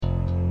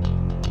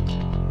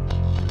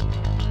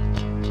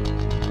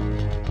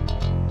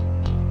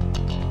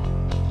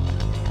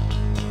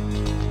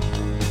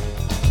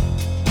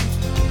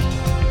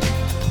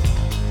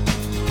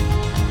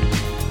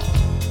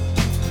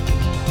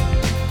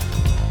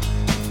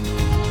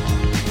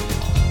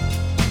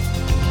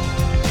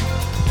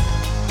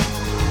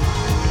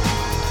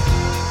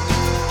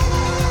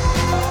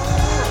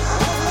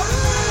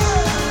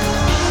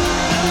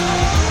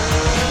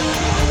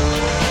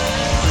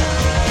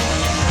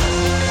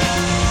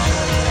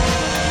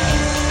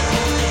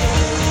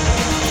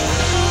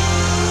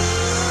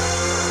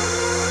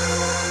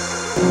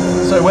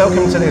So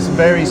welcome to this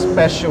very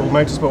special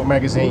Motorsport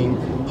Magazine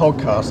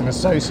podcast in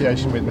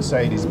association with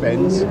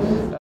Mercedes-Benz.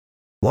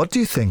 What do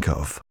you think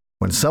of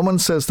when someone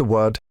says the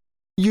word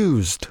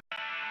used?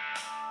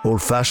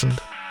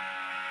 Old-fashioned?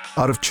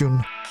 Out of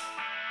tune?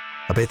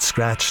 A bit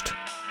scratched?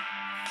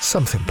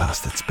 Something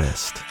past its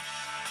best.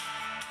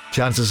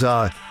 Chances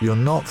are you're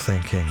not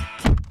thinking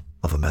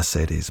of a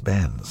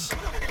Mercedes-Benz.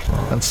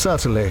 And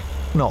certainly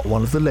not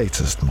one of the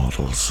latest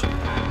models.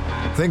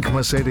 Think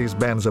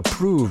Mercedes-Benz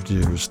approved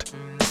used.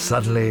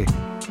 Suddenly,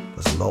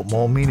 there's a lot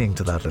more meaning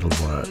to that little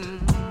word.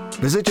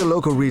 Visit your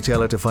local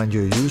retailer to find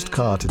your used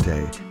car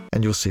today,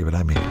 and you'll see what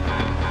I mean.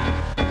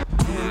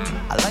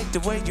 I like the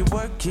way you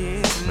work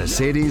it.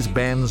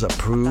 Mercedes-Benz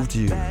approved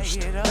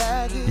used.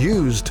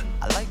 Used,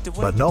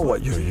 but not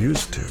what you're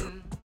used to.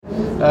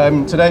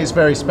 Today it's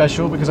very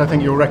special because I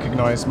think you'll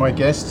recognise my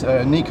guest,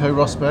 Nico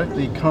Rosberg,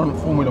 the current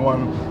Formula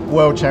One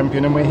world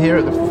champion, and we're here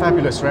at the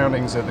fabulous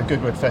surroundings at the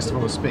Goodwood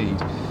Festival of Speed.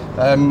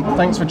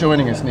 Thanks for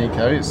joining us,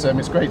 Nico.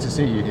 It's great to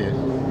see you here.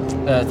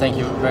 Thank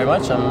you very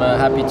much. I'm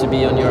happy to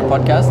be on your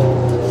podcast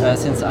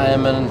since I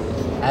am an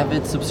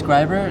avid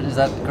subscriber. Is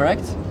that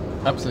correct?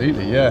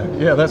 Absolutely,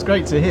 yeah, that's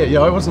great to hear.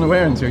 Yeah, I wasn't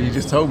aware until you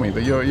just told me,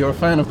 but you're a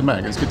fan of the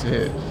mag. It's good to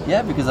hear.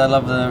 Yeah, because I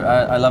love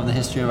the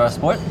history of our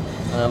sport,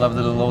 and I love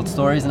the little old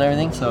stories and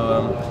everything.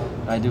 So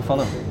I do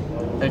follow.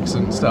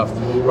 Excellent stuff.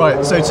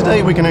 Right, so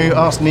today we're going to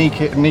ask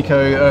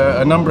Nico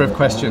a number of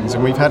questions,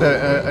 and we've had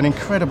an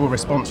incredible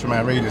response from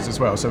our readers as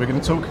well. So we're going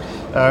to talk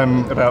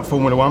about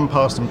Formula One,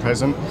 past and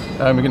present.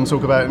 We're going to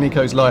talk about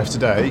Nico's life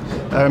today.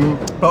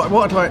 But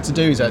what I'd like to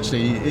do is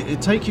actually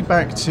take you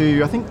back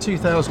to, I think,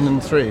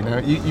 2003. Now,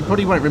 you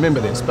probably won't remember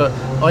this, but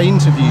I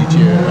interviewed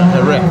you at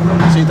a rep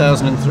in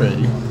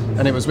 2003.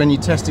 And it was when you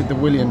tested the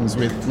Williams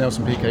with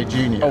Nelson Piquet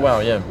Jr. Oh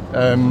wow, yeah.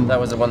 That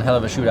was one hell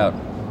of a shootout.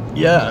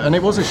 Yeah, and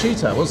it was a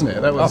shootout, wasn't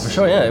it? That was... Oh, for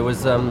sure, yeah. It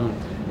was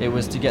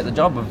to get the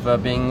job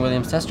of being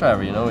Williams test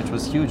driver, which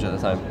was huge at the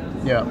time.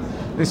 Yeah,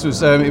 this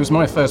was it was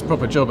my first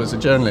proper job as a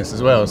journalist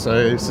as well. So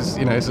it's just,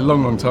 it's a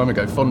long time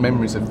ago. Fond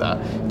memories of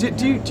that.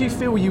 Do you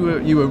feel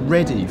you were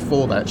ready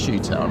for that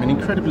shootout? I mean,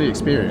 incredibly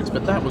experienced,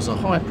 but that was a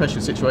high pressure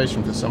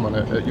situation for someone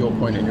at your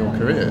point in your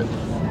career.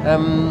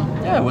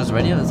 Yeah, I was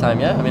ready at the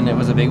time. Yeah, I mean, it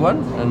was a big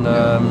one and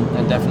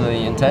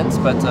definitely intense,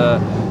 but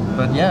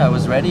yeah, I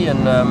was ready,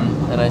 and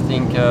I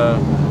think I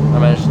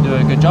managed to do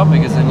a good job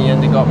because in the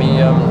end it got me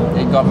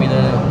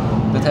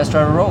the test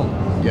driver role.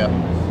 Yeah,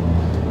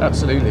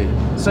 absolutely.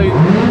 So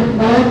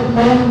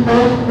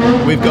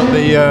we've got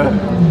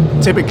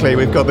typically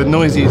we've got the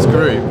noisiest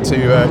group to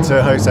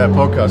host our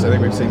podcast. I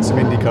think we've seen some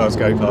Indy cars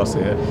go past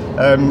here.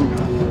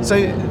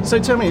 So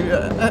tell me,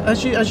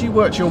 as you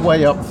worked your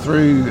way up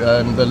through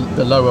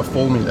the lower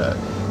formula,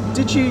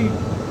 did you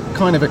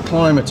kind of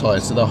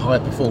acclimatise to the high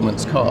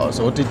performance cars,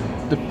 or did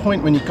the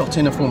point when you got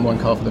in a Formula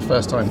 1 car for the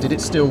first time, did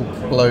it still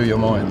blow your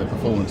mind, the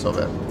performance of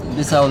it?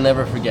 This I'll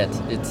never forget.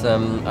 It's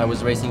I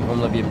was racing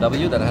Formula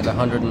BMW that had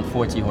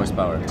 140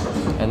 horsepower,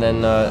 and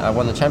then I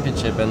won the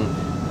championship, and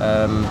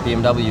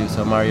BMW,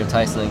 so Mario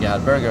Tyson and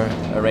Gerhard Berger,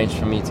 arranged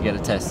for me to get a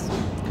test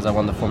because I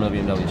won the Formula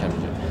BMW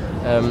championship.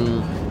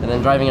 And then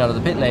driving out of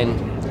the pit lane,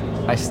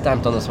 I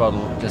stamped on the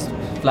throttle just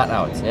flat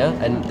out, yeah.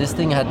 And this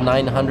thing had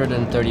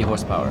 930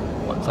 horsepower,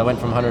 so I went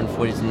from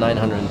 140 to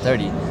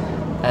 930,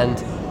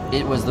 and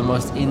it was the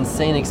most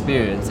insane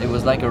experience. It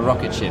was like a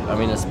rocket ship. I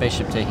mean, a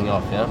spaceship taking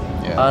off, yeah?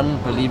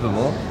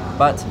 Unbelievable.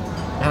 But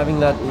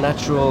having that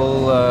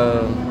natural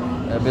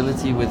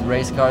ability with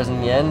race cars in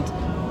the end,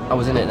 I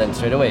was in it then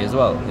straight away as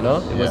well,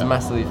 It was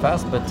massively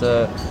fast, but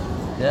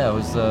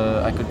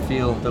I could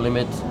feel the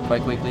limit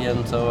quite quickly,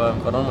 and so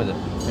got on with it.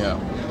 Yeah.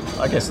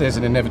 I guess there's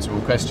an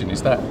inevitable question.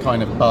 Is that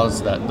kind of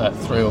buzz, that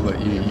thrill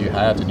that you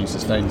had and you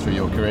sustained through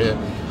your career,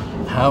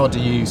 how do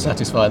you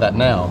satisfy that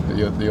now that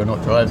you're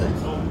not driving?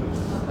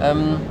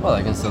 Well,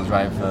 I can still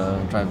drive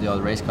the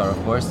odd race car, of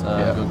course,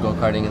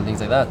 go-karting and things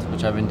like that,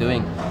 which I've been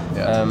doing.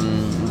 Yeah.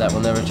 That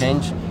will never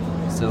change.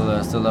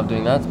 Still love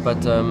doing that.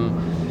 But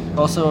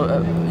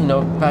also,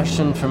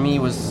 passion for me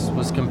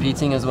was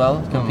competing as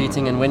well,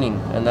 competing and winning,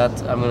 and that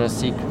I'm going to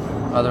seek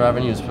other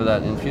avenues for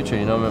that in future.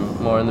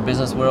 More in the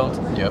business world,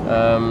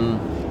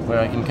 where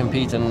I can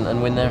compete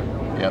and win there.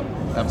 Yeah.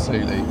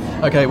 Absolutely.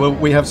 Okay, well,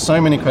 we have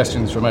so many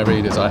questions from our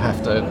readers. I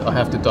have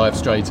to dive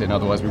straight in,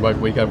 otherwise we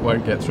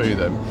won't get through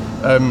them.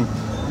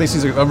 This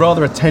is a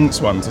rather tense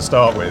one to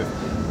start with.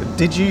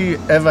 Did you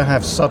ever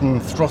have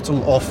sudden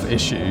throttle off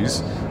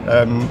issues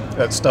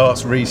at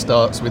starts,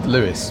 restarts with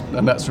Lewis?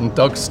 And that's from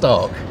Doug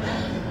Stark.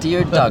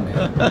 Dear Doug,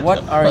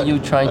 what are you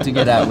trying to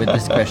get at with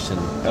this question?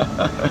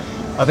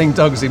 I think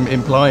Doug's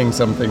implying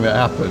something that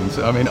happened.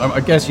 I mean, I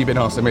guess you've been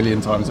asked a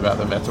million times about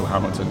the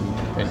Vettel-Hamilton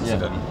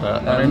incident.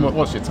 But, I mean,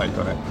 what's your take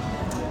on it?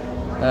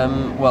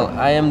 Well,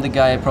 I am the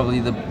guy, probably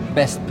the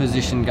best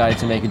positioned guy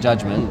to make a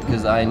judgment,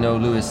 because I know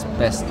Lewis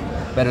better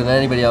than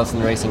anybody else in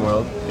the racing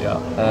world.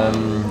 Yeah.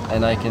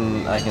 And I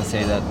can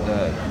say that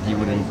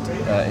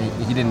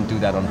he didn't do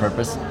that on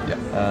purpose. Yeah.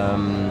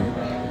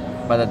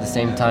 But at the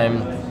same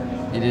time,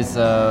 it is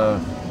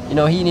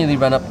he nearly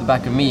ran up the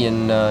back of me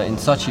in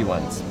Sochi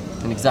once.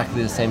 in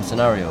exactly the same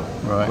scenario,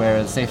 Right.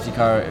 where the safety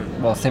car,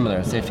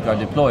 similar safety car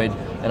deployed,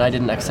 and I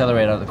didn't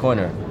accelerate out of the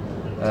corner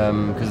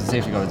because the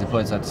safety car was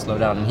deployed, so I had to slow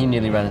down, and he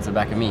nearly ran into the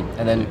back of me,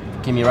 and then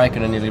Kimi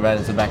Räikkönen nearly ran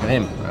into the back of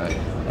him. Right.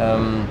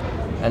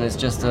 And it's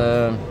just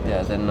but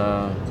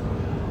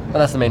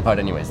that's the main part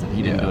anyways, that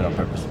he didn't do it on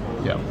purpose.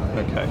 Yeah.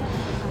 Okay.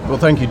 Well,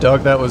 thank you,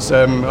 Doug. That was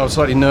I was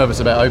slightly nervous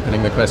about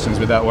opening the questions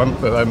with that one,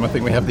 but I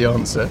think we have the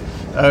answer.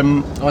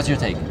 What's your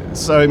take?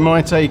 So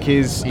my take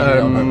is He did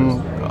it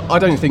on purpose. I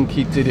don't think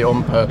he did it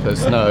on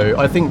purpose. No,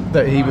 I think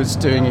that he was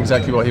doing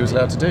exactly what he was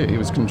allowed to do. He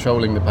was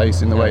controlling the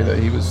pace in the way that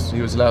he was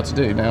allowed to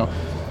do. Now,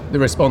 the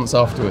response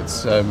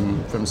afterwards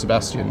from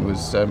Sebastian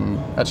was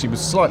actually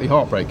slightly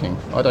heartbreaking.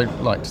 I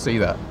don't like to see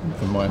that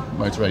from my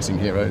motor racing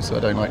heroes. I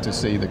don't like to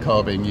see the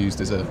car being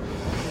used as a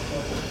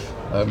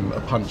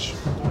punch.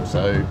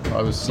 So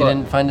I was. You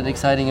didn't find it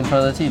exciting in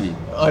front of the TV?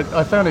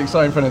 I found it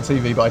exciting in front of the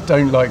TV, but I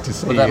don't like to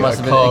see. Well, that must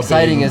have been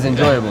exciting as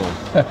enjoyable.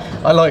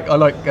 I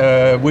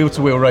like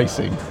wheel-to-wheel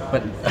racing.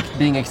 But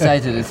being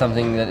excited is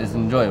something that is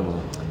enjoyable.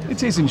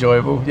 It is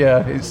enjoyable,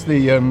 yeah. It's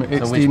the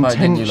which part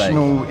didn't you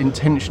like?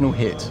 intentional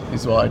hit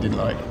is what I didn't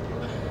like.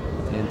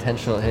 The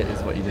intentional hit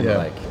is what you didn't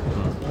like.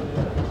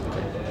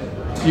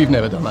 You've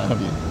never done that,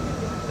 have you?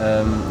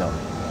 No.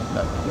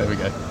 No. There we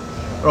go.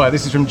 Right,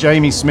 this is from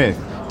Jamie Smith.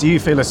 Do you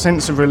feel a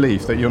sense of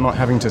relief that you're not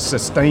having to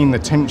sustain the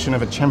tension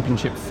of a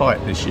championship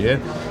fight this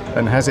year?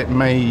 And has it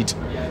made?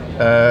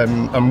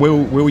 And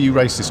will you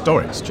race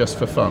historics just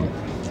for fun?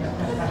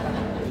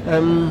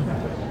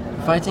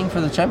 Fighting for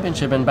the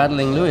championship and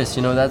battling Lewis,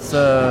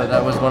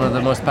 that was one of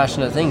the most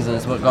passionate things, and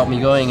it's what got me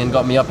going and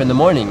got me up in the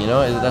morning.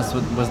 That's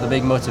what was the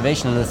big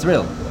motivation and the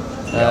thrill,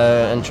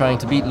 and trying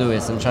to beat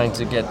Lewis and trying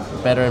to get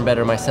better and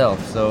better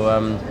myself. So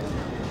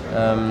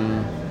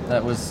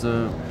that was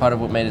part of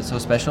what made it so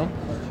special.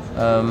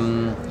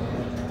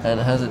 And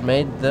has it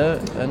made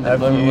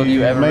will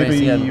you ever race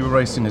again? Maybe you were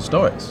racing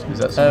historics. Is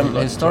that something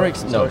like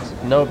historics?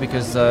 No,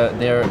 because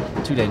they're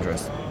too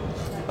dangerous.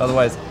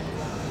 Otherwise,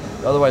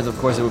 of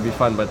course, it would be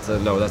fun, but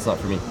no, that's not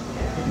for me.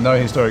 No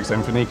historics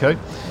then for Nico.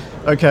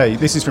 Okay,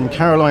 this is from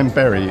Caroline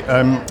Berry.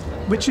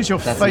 Which is your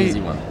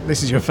favorite?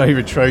 This is your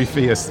favourite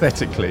trophy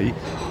aesthetically.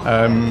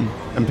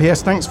 And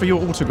P.S. Thanks for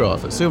your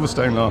autograph at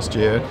Silverstone last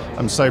year.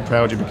 I'm so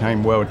proud you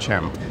became world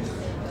champ.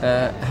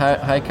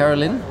 Hi,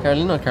 Caroline.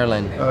 Caroline or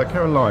Caroline?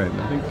 Caroline.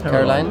 I think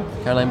Caroline.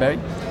 Caroline Berry.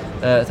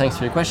 Thanks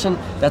for your question.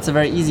 That's a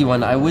very easy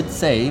one. I would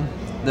say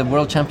the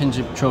World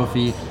Championship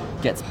trophy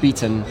gets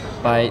beaten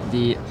by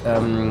the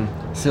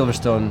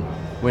Silverstone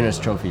Winners'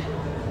 Trophy.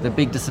 The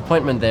big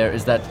disappointment there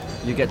is that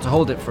you get to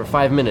hold it for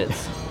 5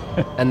 minutes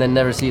and then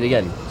never see it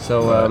again.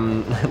 So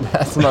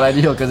that's not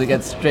ideal because it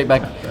gets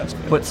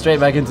put straight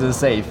back into the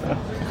safe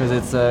because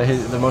it's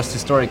the most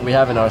historic we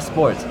have in our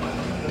sport.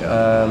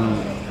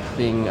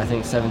 Being I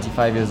think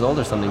 75 years old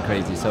or something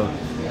crazy. So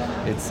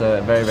it's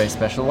a very, very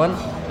special one.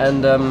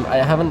 And I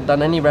haven't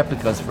done any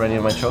replicas for any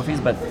of my trophies,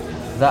 but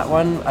that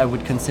one I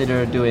would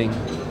consider doing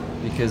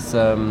because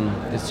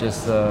it's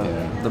just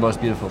the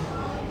most beautiful.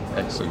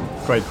 Excellent.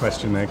 Great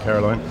question there,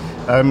 Caroline.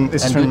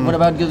 What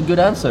about good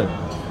answer?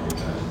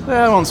 The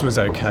answer was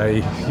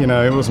okay.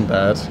 It wasn't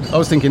bad. I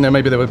was thinking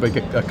maybe there would be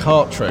a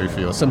kart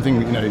trophy or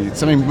something,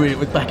 something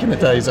weird back in the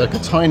days, like a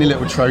tiny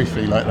little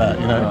trophy like that,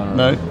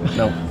 No?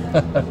 No.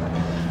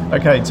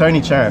 Okay,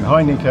 Tony Chan.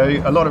 Hi,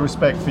 Nico. A lot of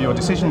respect for your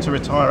decision to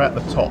retire at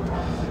the top.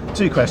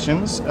 2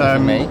 questions.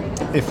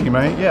 If you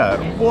may, yeah.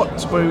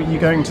 What were you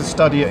going to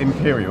study at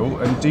Imperial,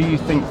 and do you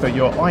think that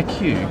your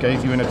IQ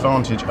gave you an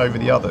advantage over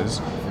the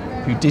others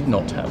who did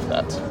not have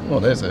that?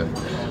 Well, there's a...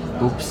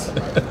 Oops.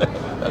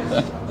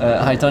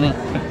 Hi, Tony.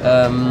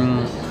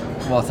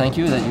 Well, thank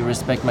you that you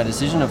respect my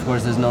decision. Of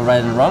course, there's no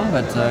right and wrong,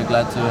 but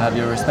glad to have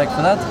your respect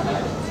for that.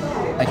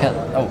 I can't...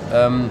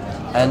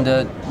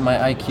 and my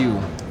IQ.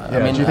 Yeah,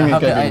 do you think it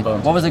gave you an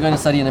advantage? What was I going to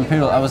study in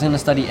Imperial? I was going to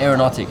study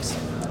aeronautics,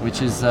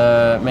 which is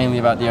mainly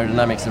about the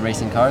aerodynamics of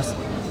racing cars.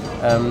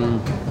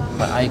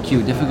 My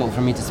IQ, difficult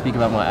for me to speak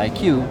about my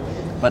IQ,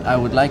 but I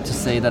would like to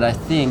say that I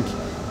think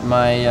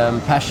my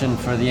passion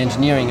for the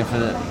engineering and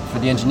for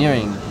the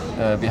engineering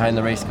behind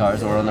the race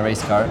cars or on the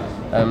race car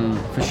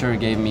for sure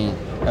gave me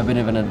a bit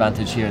of an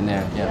advantage here and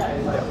there.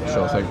 Yeah,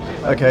 sure thing.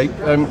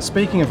 Okay,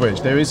 speaking of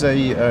which, there is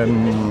a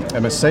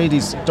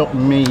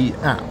Mercedes.me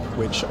app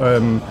which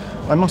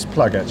I must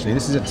plug actually.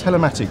 This is a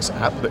telematics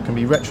app that can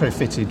be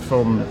retrofitted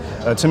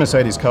to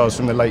Mercedes cars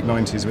from the late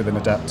 90s with an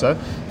adapter.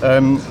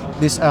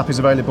 This app is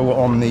available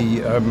on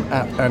the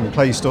app and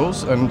Play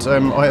stores, and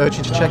I urge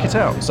you to check it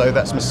out. So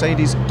that's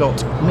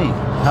Mercedes.me.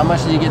 How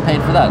much do you get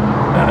paid for that?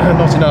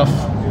 Not enough.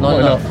 Not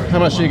enough. How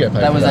much do you get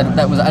paid?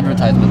 That was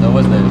advertisement though,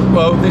 wasn't it?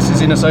 Well, this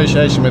is in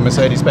association with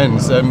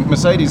Mercedes-Benz.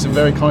 Mercedes have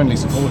very kindly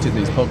supported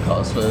these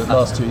podcasts for the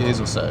last 2 years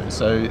or so.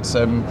 So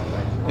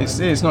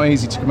it's not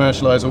easy to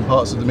commercialise all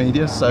parts of the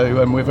media.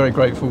 So we're very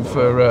grateful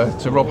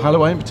to Rob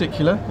Halloway in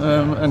particular,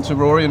 and to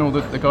Rory and all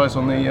the guys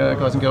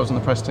and girls on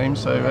the press team.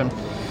 So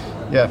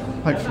Yeah,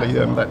 hopefully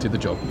that did the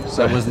job.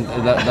 So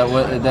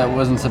That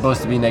wasn't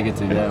supposed to be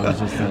negative. Yeah, it was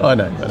just. I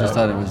know. Just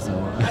thought it was.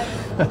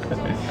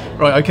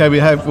 Right. Okay.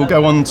 We'll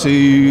go on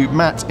to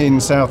Matt in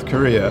South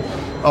Korea.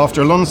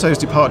 After Alonso's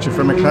departure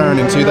from McLaren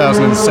in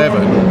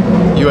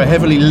 2007, you were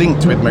heavily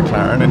linked with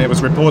McLaren, and it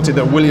was reported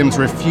that Williams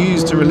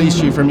refused to release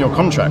you from your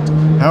contract.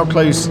 How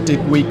close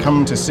did we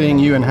come to seeing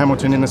you and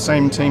Hamilton in the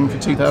same team for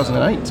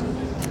 2008?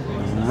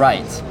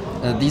 Right.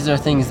 These are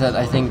things that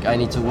I think I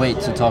need to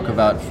wait to talk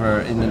about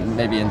for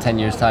maybe in 10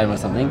 years' time or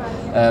something.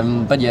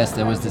 But yes,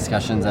 there was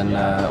discussions, and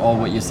all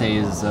what you say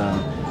is not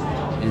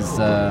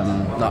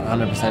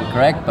 100%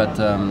 correct, but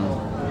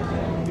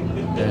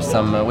there's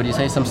some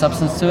some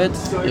substance to it.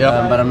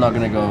 Yeah. But I'm not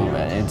going to go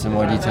into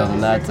more detail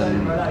than that.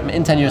 And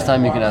in 10 years'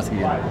 time, you can ask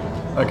again.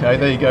 Okay,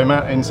 there you go,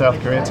 Matt in South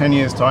Korea, 10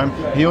 years' time.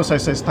 He also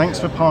says, thanks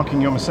for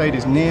parking your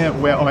Mercedes near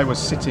where I was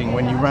sitting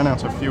when you ran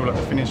out of fuel at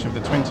the finish of the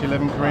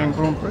 2011 Korean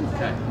Grand Prix.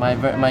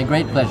 My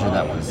great pleasure,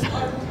 that was.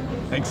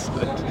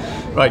 Excellent.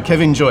 Right,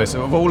 Kevin Joyce,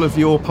 of all of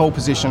your pole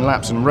position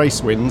laps and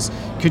race wins,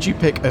 could you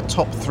pick a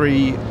top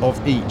 3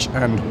 of each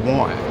and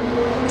why?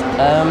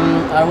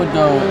 I would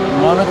go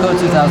Monaco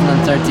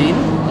 2013.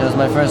 It was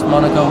my first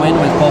Monaco win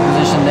with pole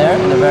position there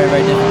in a very,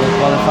 very difficult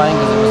qualifying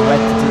because it was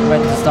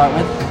wet to start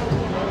with.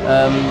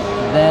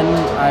 Then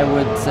I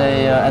would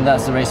say, and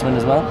that's the race win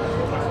as well.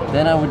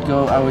 Then I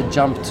would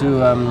jump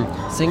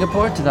to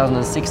Singapore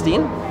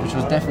 2016, which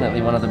was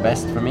definitely one of the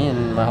best for me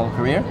in my whole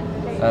career.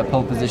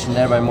 Pole position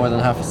there by more than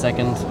half a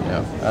second.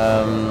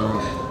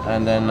 Yeah.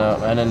 And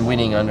then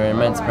winning under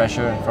immense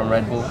pressure from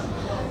Red Bull.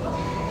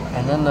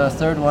 And then the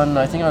third one,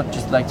 I think I'd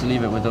just like to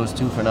leave it with those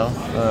two for now.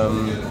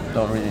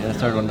 The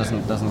third one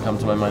doesn't come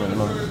to my mind at the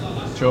moment.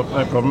 Sure,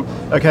 no problem.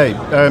 Okay,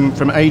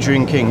 from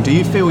Adrian King, do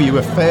you feel you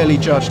were fairly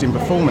judged in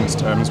performance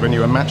terms when you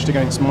were matched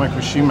against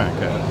Michael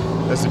Schumacher?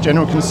 As the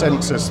general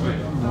consensus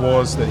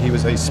was that he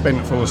was a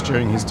spent force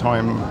during his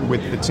time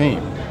with the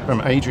team.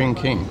 From Adrian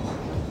King.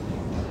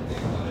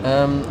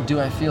 Do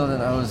I feel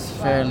that I was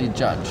fairly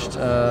judged?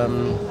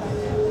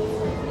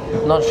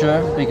 Not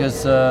sure,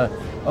 because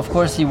of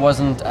course he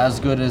wasn't as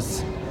good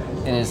as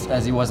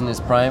he was in his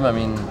prime. I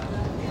mean,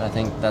 I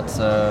think that's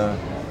a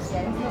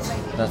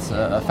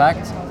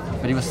fact.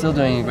 But he was still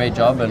doing a great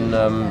job, and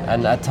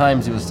at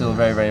times he was still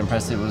very, very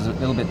impressive. It was a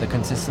little bit the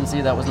consistency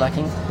that was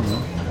lacking,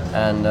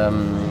 and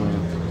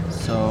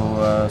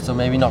so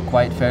maybe not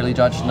quite fairly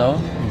judged, no.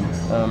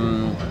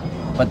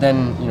 But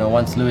then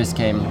once Lewis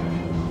came,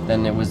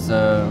 then it was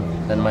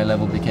then my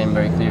level became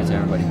very clear to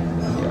everybody.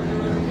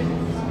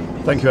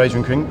 Thank you,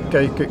 Adrian King.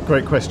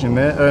 Great question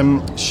there.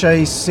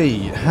 Shay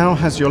C, how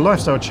has your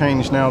lifestyle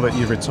changed now that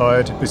you've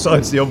retired?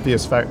 Besides the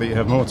obvious fact that you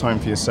have more time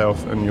for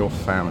yourself and your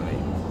family.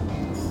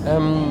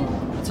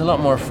 It's a lot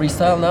more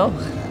freestyle now.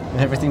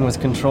 Everything was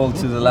controlled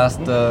to the last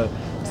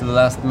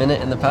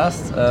minute in the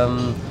past,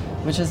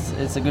 which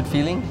it's a good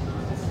feeling.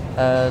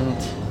 And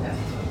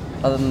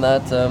other than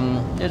that,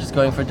 just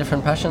going for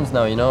different passions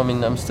now. I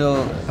mean, I'm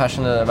still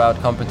passionate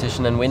about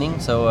competition and winning,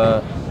 so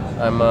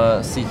I'm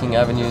seeking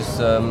avenues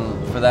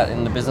for that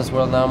in the business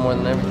world now more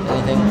than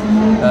anything.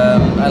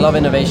 I love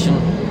innovation,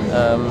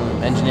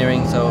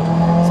 engineering, so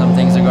some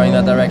things are going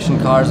that direction.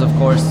 Cars, of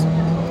course.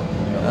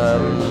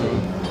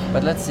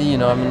 But let's see,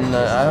 I mean,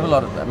 I have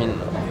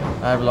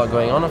a lot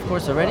going on, of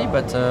course, already.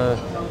 But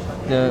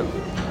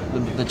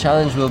the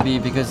challenge will be,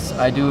 because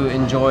I do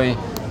enjoy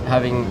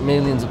having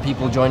millions of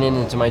people join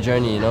into my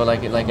journey.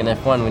 Like in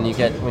F1,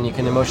 when you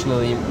can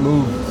emotionally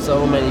move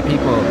so many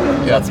people,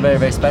 that's very,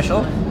 very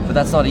special. But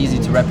that's not easy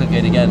to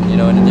replicate again, in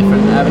a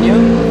different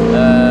avenue.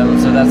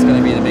 So that's going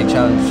to be the big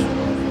challenge,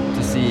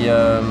 to see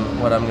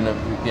what I'm going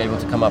to be able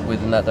to come up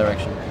with in that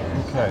direction.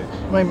 Okay.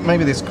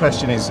 Maybe this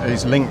question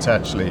is linked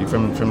actually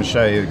from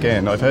Shay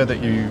again. I've heard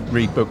that you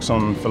read books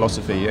on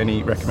philosophy.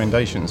 Any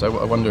recommendations? I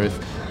wonder if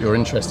your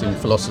interest in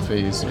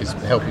philosophy is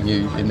helping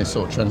you in this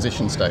sort of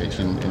transition stage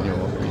in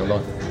your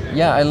life.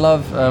 Yeah, I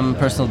love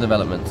personal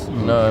development.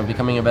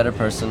 Becoming a better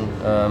person,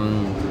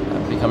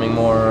 becoming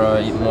more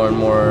and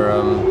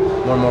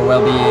more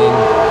well-being,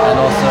 and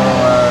also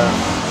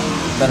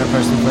a better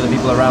person for the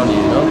people around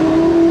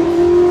you.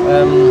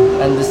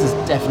 And this has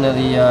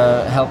definitely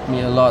helped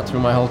me a lot through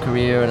my whole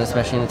career, and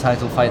especially in the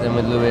title fight and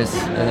with Lewis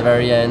in the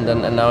very end,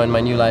 and now in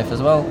my new life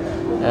as well.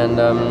 And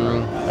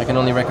I can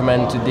only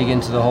recommend to dig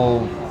into the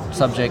whole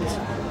subject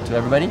to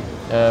everybody,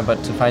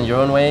 but to find your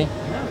own way.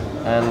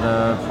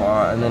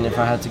 And then if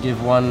I had to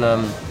give one,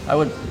 I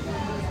would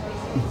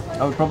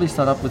probably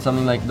start up with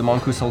something like the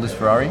monk who sold his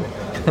Ferrari.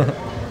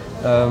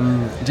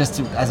 Just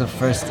as a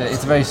first,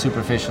 it's very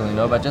superficial,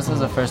 but just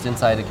as a first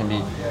insight, it can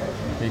be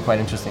quite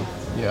interesting.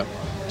 Yeah.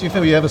 Do you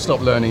feel you ever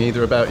stop learning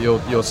either about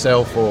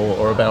yourself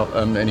or about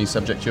any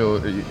subject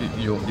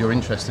you're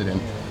interested in?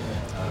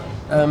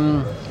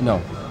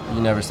 No,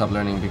 you never stop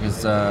learning,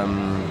 because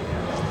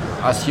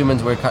us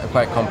humans, we're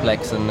quite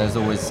complex, and there's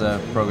always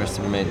progress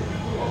to be made.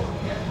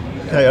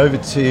 Okay, over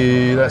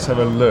to, let's have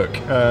a look.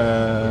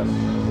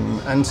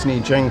 Anthony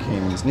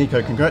Jenkins.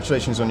 Nico,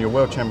 congratulations on your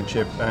World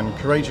Championship and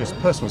courageous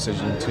personal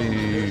decision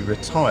to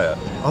retire.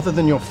 Other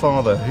than your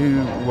father,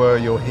 who were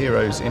your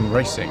heroes in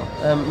racing?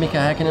 Mika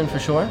Häkkinen for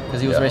sure, because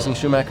he was racing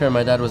Schumacher and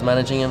my dad was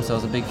managing him, so I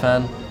was a big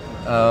fan.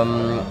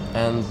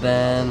 And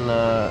then,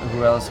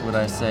 who else would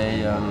I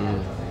say?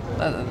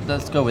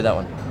 Let's go with that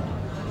one.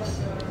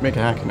 Mika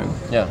Häkkinen.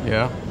 Yeah.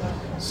 Yeah.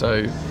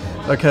 So,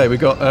 okay, we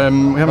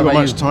haven't got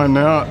much time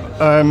now.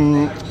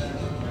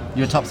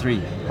 Your top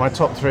three. My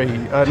top three: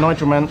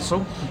 Nigel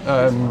Mansell.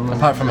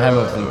 Apart from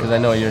Hamilton, because I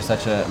know you're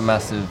such a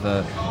massive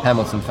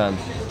Hamilton fan.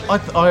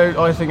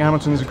 I think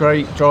Hamilton's a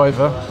great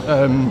driver.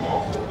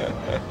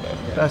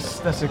 That's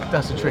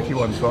a tricky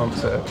one to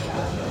answer.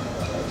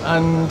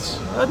 And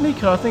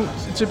Nico, I think,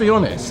 to be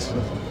honest,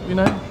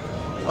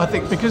 I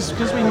think because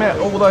we met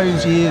all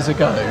those years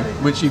ago,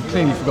 which you've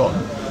clearly forgotten.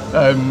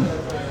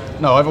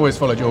 No, I've always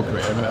followed your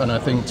career, and I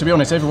think, to be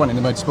honest, everyone in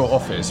the motorsport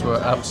office were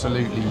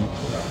absolutely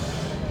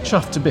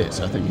chuffed to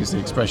bits, I think is the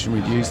expression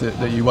we'd use,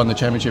 that you won the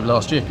championship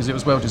last year, because it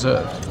was well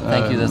deserved.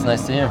 Thank you, that's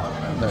nice to hear.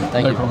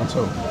 Thank you. No problem at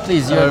all.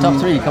 Please, your top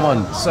three, come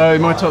on. So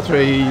my top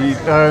three...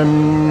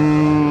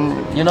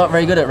 You're not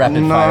very good at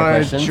rapid fire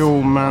questions.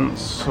 Nigel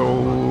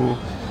Mansell,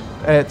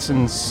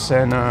 Ayrton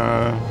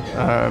Senna,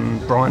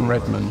 Brian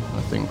Redman,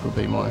 I think would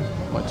be my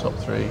top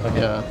three.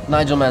 Okay. Yeah.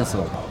 Nigel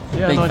Mansell,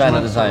 big Nigel fan Mansell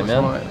at the time,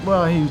 yeah?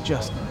 Well, he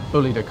just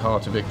bullied a car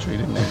to victory,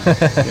 didn't he?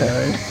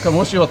 Come on,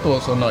 what's your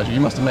thoughts on Nigel? You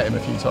must have met him a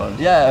few times.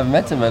 Yeah, I've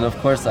met him, and of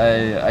course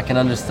I can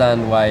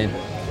understand why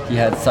he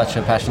had such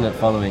a passionate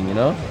following,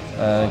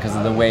 because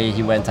of the way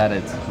he went at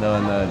it,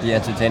 and the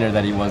entertainer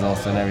that he was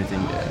also and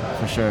everything. Yeah.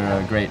 For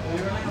sure, great.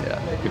 Yeah,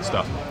 good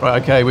stuff.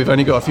 Right, okay, we've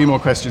only got a few more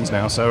questions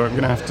now, so I'm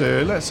going to have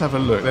to, let's have a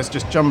look. Let's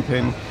just jump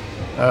in.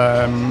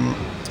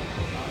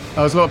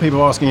 There's a lot of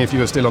people asking if you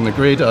were still on the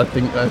grid. I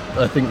think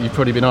you've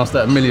probably been asked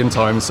that a million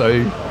times. So,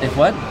 if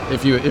what?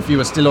 If you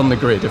were still on the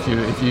grid, if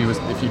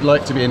you'd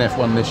like to be in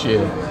F1 this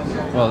year.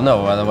 Well,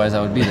 no. Otherwise,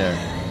 I would be there.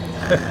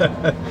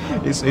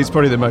 It's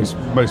probably the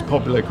most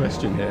popular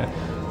question here.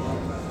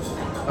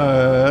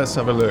 Let's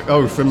have a look.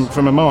 Oh,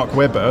 from a Mark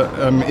Webber.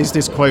 Is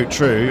this quote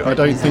true? I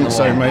don't think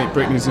so, mate.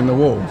 Brittany's in the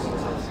wall.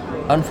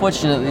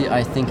 Unfortunately,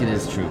 I think it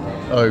is true.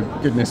 Oh,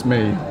 goodness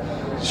me.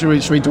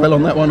 Should we dwell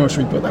on that one, or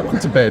should we put that one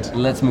to bed?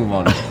 Let's move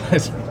on.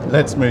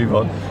 let's move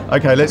on.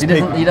 Okay, let's.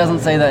 He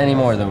doesn't say that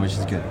anymore, though, which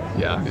is good.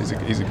 Yeah,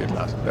 he's a good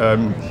lad.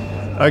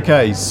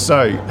 Okay,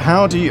 so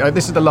how do you?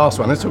 This is the last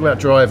one. Let's talk about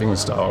driving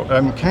style.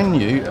 Can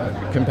you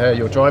compare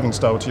your driving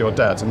style to your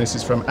dad's? And this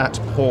is from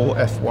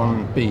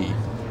 @PaulF1B.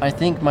 I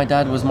think my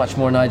dad was much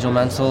more Nigel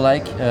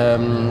Mansell-like,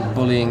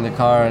 bullying the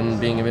car and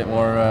being a bit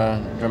more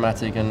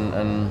dramatic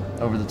and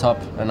over the top.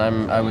 And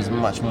I was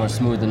much more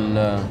smooth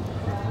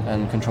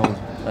and controlled.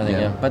 I think,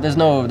 yeah. But there's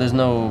no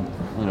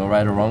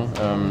right or wrong.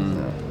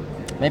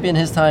 Maybe in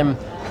his time,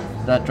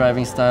 that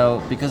driving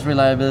style, because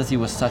reliability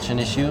was such an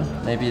issue,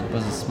 maybe it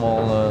was a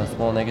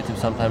small negative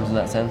sometimes in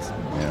that sense.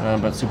 Yeah.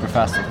 But super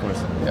fast, of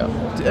course. Yeah.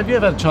 Have you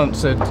ever had a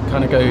chance to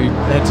kind of go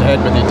head to head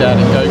with your dad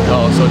in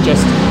go-karts, or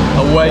just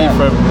away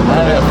from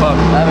a bit of fun?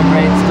 I have a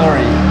great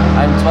story.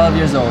 I'm 12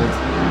 years old,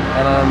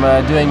 and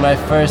I'm doing my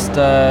first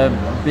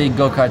big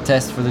go-kart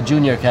test for the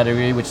junior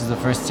category, which is the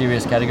first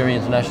serious category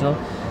international.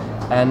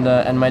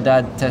 And my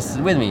dad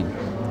tested with me.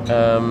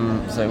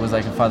 So it was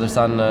like a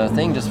father-son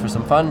thing, just for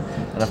some fun.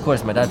 And of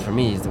course, my dad, for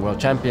me, he's the world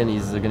champion.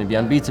 He's going to be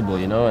unbeatable,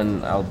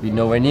 and I'll be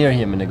nowhere near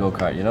him in a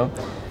go-kart,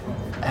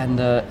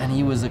 And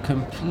he was a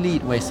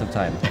complete waste of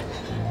time.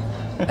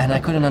 And I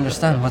couldn't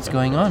understand what's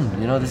going on.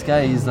 This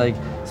guy is like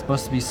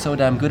supposed to be so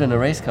damn good in a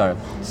race car,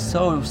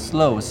 so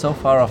slow, so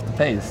far off the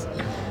pace.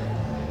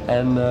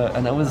 And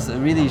it was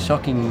really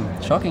shocking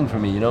for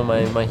me,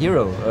 my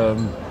hero.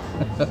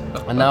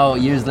 And now,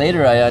 years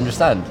later, I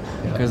understand.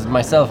 Because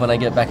myself, when I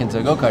get back into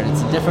a go-kart,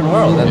 it's a different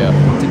world.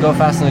 And to go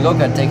fast in a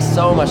go-kart takes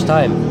so much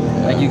time.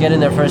 Like, you get in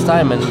there first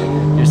time and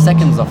you're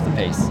seconds off the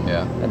pace.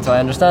 Yeah. And so I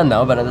understand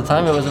now, but at the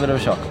time it was a bit of a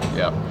shock.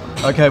 Yeah.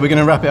 Okay, we're going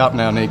to wrap it up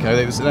now, Nico.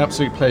 It was an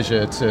absolute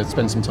pleasure to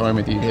spend some time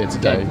with you here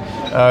today.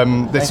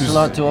 Thanks a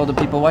lot to all the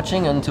people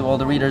watching and to all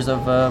the readers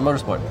of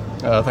Motorsport.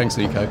 Thanks,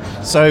 Nico.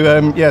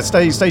 So,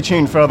 stay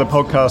tuned for other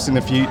podcasts in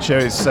the future.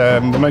 It's the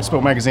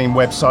Motorsport Magazine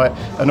website,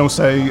 and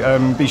also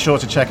be sure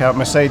to check out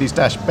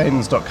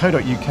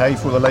mercedes-benz.co.uk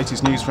for the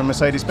latest news from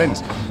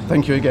Mercedes-Benz.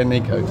 Thank you again,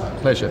 Nico.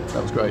 Pleasure.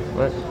 That was great.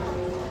 Right.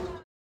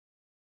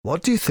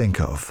 What do you think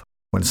of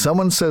when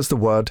someone says the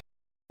word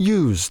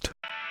used?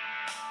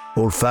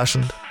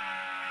 Old-fashioned?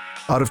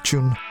 Out of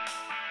tune?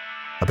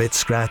 A bit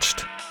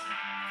scratched?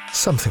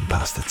 Something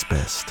past its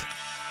best.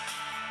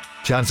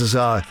 Chances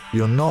are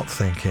you're not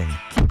thinking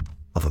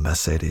of a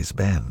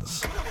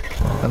Mercedes-Benz.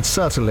 And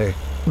certainly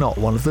not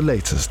one of the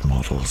latest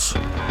models.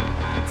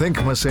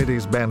 Think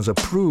Mercedes-Benz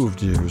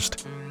approved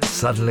used.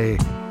 Suddenly,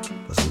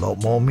 there's a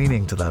lot more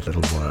meaning to that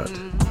little word.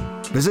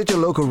 Visit your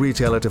local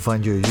retailer to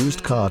find your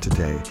used car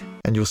today,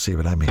 and you'll see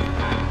what I mean.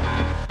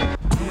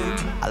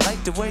 I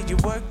like the way you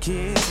work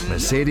it.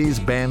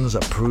 Mercedes-Benz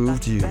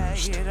approved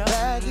used.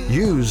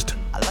 Used,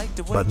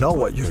 but not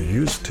what you're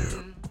used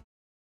to.